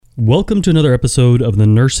Welcome to another episode of the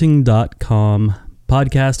Nursing.com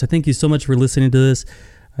podcast. I thank you so much for listening to this.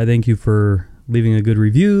 I thank you for leaving a good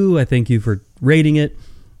review. I thank you for rating it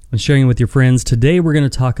and sharing it with your friends. Today we're going to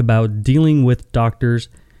talk about dealing with doctors,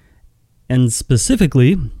 and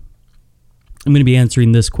specifically, I'm going to be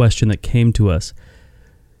answering this question that came to us.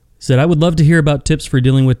 It said, I would love to hear about tips for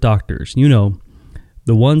dealing with doctors. You know,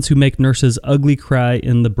 the ones who make nurses ugly cry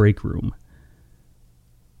in the break room.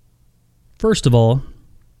 First of all,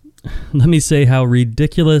 let me say how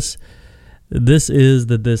ridiculous this is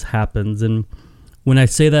that this happens. And when I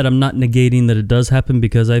say that, I'm not negating that it does happen,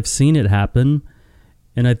 because I've seen it happen,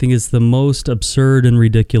 and I think it's the most absurd and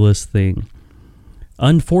ridiculous thing.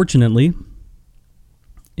 Unfortunately,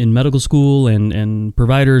 in medical school and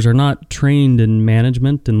providers are not trained in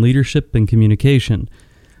management and leadership and communication.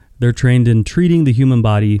 They're trained in treating the human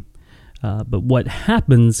body. But what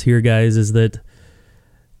happens here, guys, is that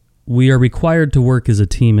we are required to work as a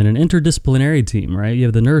team, and an interdisciplinary team, right? You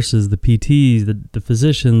have the nurses, the PTs, the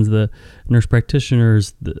physicians, the nurse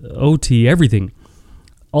practitioners, the OT, everything.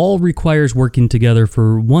 All requires working together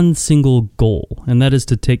for one single goal, and that is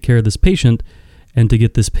to take care of this patient and to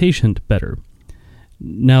get this patient better.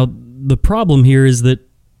 Now, the problem here is that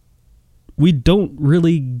we don't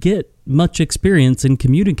really get much experience in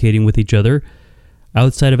communicating with each other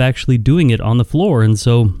outside of actually doing it on the floor, and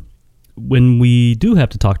so when we do have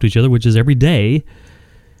to talk to each other, which is every day,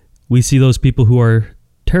 we see those people who are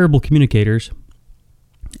terrible communicators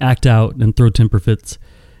act out and throw temper fits.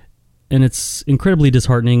 And it's incredibly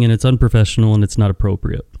disheartening, and it's unprofessional, and it's not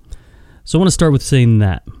appropriate. So I want to start with saying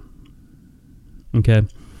that, okay,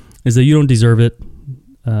 is that you don't deserve it,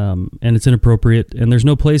 and it's inappropriate, and there's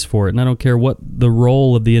no place for it. And I don't care what the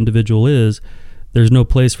role of the individual is, there's no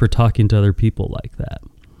place for talking to other people like that.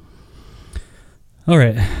 All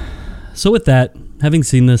right. So with that, having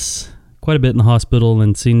seen this quite a bit in the hospital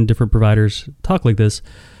and seen different providers talk like this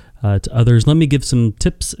to others, let me give some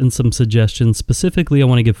tips and some suggestions. Specifically, I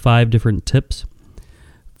want to give 5 different tips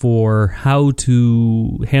for how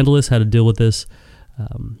to handle this, how to deal with this.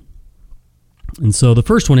 And so the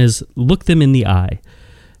first one is look them in the eye.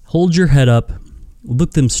 Hold your head up,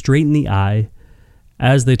 look them straight in the eye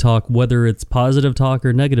as they talk, whether it's positive talk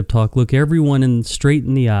or negative talk. Look everyone straight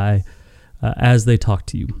in the eye as they talk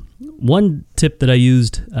to you. One tip that I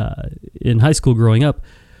used in high school growing up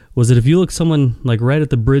was that if you look someone like right at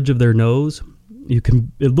the bridge of their nose,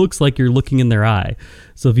 it looks like you're looking in their eye.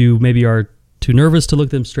 So if you maybe are too nervous to look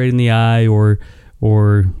them straight in the eye, or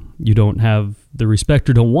you don't have the respect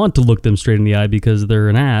or don't want to look them straight in the eye because they're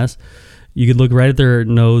an ass, you could look right at their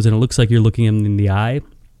nose and it looks like you're looking them in the eye.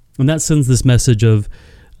 And that sends this message of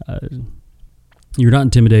you're not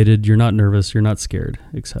intimidated, you're not nervous, you're not scared,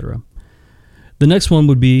 etc. The next one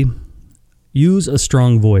would be use a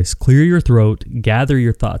strong voice. Clear your throat, gather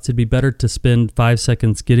your thoughts. It'd be better to spend 5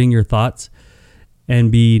 seconds getting your thoughts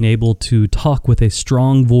and being able to talk with a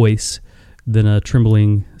strong voice than a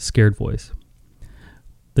trembling, scared voice.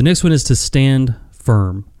 The next one is to stand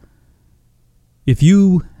firm. If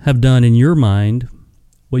you have done in your mind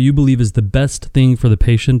what you believe is the best thing for the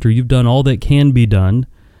patient, or you've done all that can be done,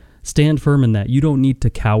 stand firm in that. You don't need to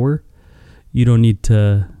cower. You don't need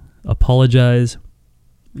to apologize.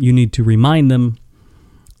 You need to remind them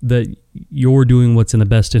that you're doing what's in the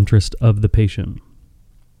best interest of the patient.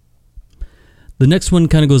 The next one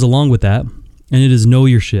kind of goes along with that, and it is know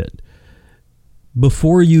your shit.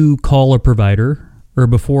 Before you call a provider, or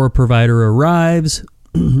before a provider arrives,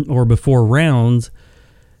 or before rounds,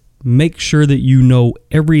 make sure that you know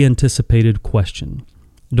every anticipated question.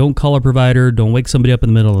 Don't call a provider, don't wake somebody up in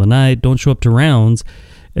the middle of the night, don't show up to rounds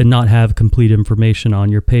and not have complete information on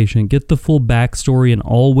your patient. Get the full backstory and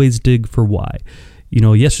always dig for why. You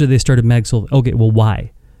know, yesterday they started Magsil. Okay, well,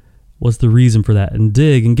 why? What's the reason for that? And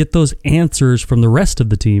dig and get those answers from the rest of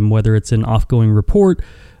the team, whether it's an off-going report,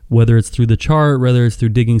 whether it's through the chart, whether it's through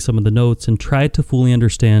digging some of the notes, and try to fully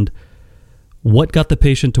understand what got the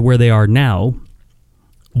patient to where they are now,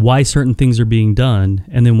 why certain things are being done,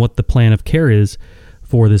 and then what the plan of care is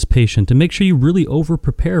for this patient. And make sure you really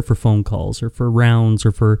over-prepare for phone calls or for rounds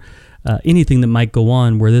or for anything that might go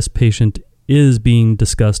on where this patient is being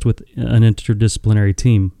discussed with an interdisciplinary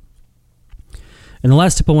team. And the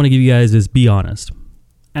last tip I want to give you guys is be honest.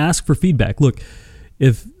 Ask for feedback. Look,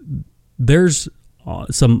 if there's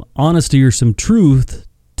some honesty or some truth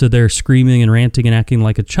to their screaming and ranting and acting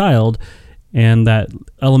like a child, and that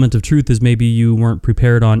element of truth is maybe you weren't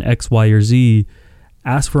prepared on X, Y, or Z,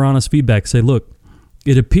 ask for honest feedback. Say, look,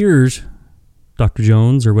 it appears, Dr.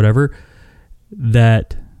 Jones or whatever,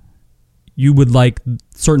 that you would like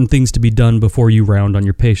certain things to be done before you round on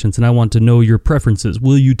your patients, and I want to know your preferences.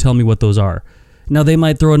 Will you tell me what those are? Now, they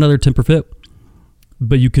might throw another temper fit,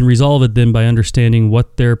 but you can resolve it then by understanding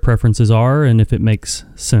what their preferences are and if it makes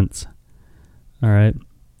sense. All right?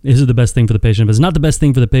 Is it the best thing for the patient? If it's not the best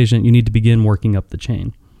thing for the patient, you need to begin working up the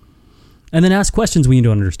chain. And then ask questions when you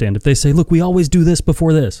don't understand. If they say, look, we always do this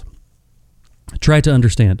before this, try to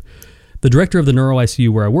understand. The director of the neuro ICU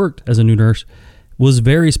where I worked as a new nurse was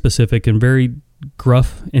very specific and very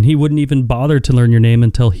gruff, and he wouldn't even bother to learn your name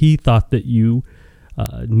until he thought that you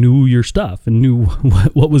knew your stuff and knew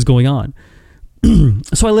what was going on.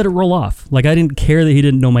 So I let it roll off. Like, I didn't care that he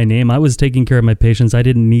didn't know my name. I was taking care of my patients. I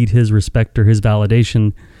didn't need his respect or his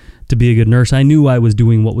validation to be a good nurse. I knew I was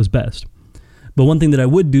doing what was best. But one thing that I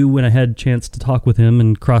would do when I had a chance to talk with him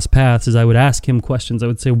and cross paths is I would ask him questions. I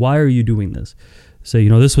would say, why are you doing this? Say,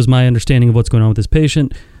 this was my understanding of what's going on with this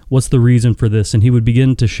patient. What's the reason for this? And he would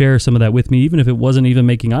begin to share some of that with me, even if it wasn't even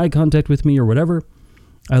making eye contact with me or whatever.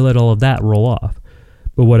 I let all of that roll off.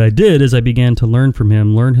 But what I did is I began to learn from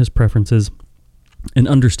him, learn his preferences, and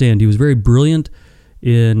understand. He was very brilliant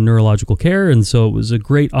in neurological care, and so it was a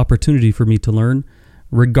great opportunity for me to learn,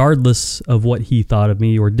 regardless of what he thought of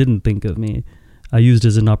me or didn't think of me. I used it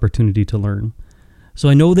as an opportunity to learn. So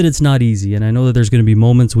I know that it's not easy, and I know that there's going to be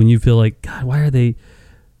moments when you feel like, God, why are they...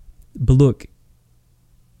 But look,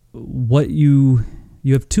 you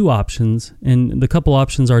have two options, and the couple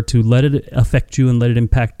options are to let it affect you and let it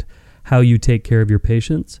impact how you take care of your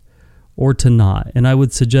patients, or to not. And I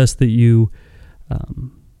would suggest that you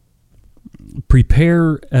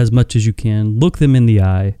prepare as much as you can, look them in the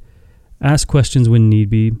eye, ask questions when need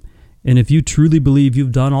be, and if you truly believe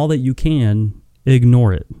you've done all that you can,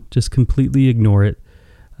 ignore it. Just completely ignore it,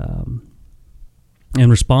 and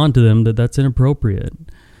respond to them that that's inappropriate.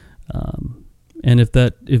 And if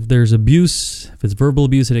there's abuse, if it's verbal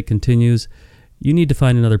abuse and it continues, you need to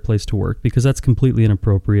find another place to work, because that's completely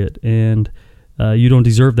inappropriate, and you don't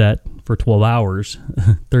deserve that for 12 hours,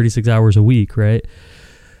 36 hours a week, right?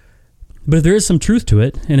 But if there is some truth to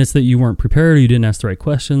it, and it's that you weren't prepared, or you didn't ask the right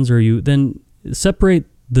questions, then separate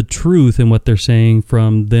the truth in what they're saying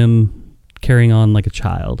from them carrying on like a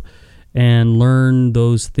child, and learn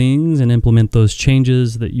those things and implement those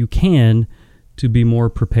changes that you can to be more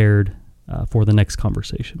prepared for the next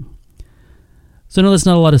conversation. So I know that's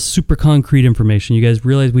not a lot of super concrete information. You guys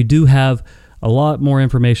realize we do have a lot more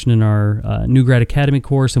information in our New Grad Academy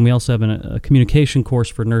course, and we also have a communication course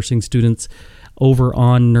for nursing students over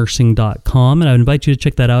on nursing.com, and I would invite you to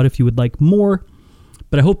check that out if you would like more.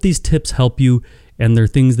 But I hope these tips help you, and they're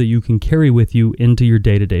things that you can carry with you into your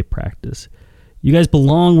day-to-day practice. You guys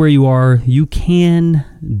belong where you are. You can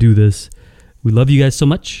do this. We love you guys so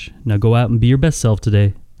much. Now go out and be your best self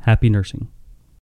today. Happy nursing.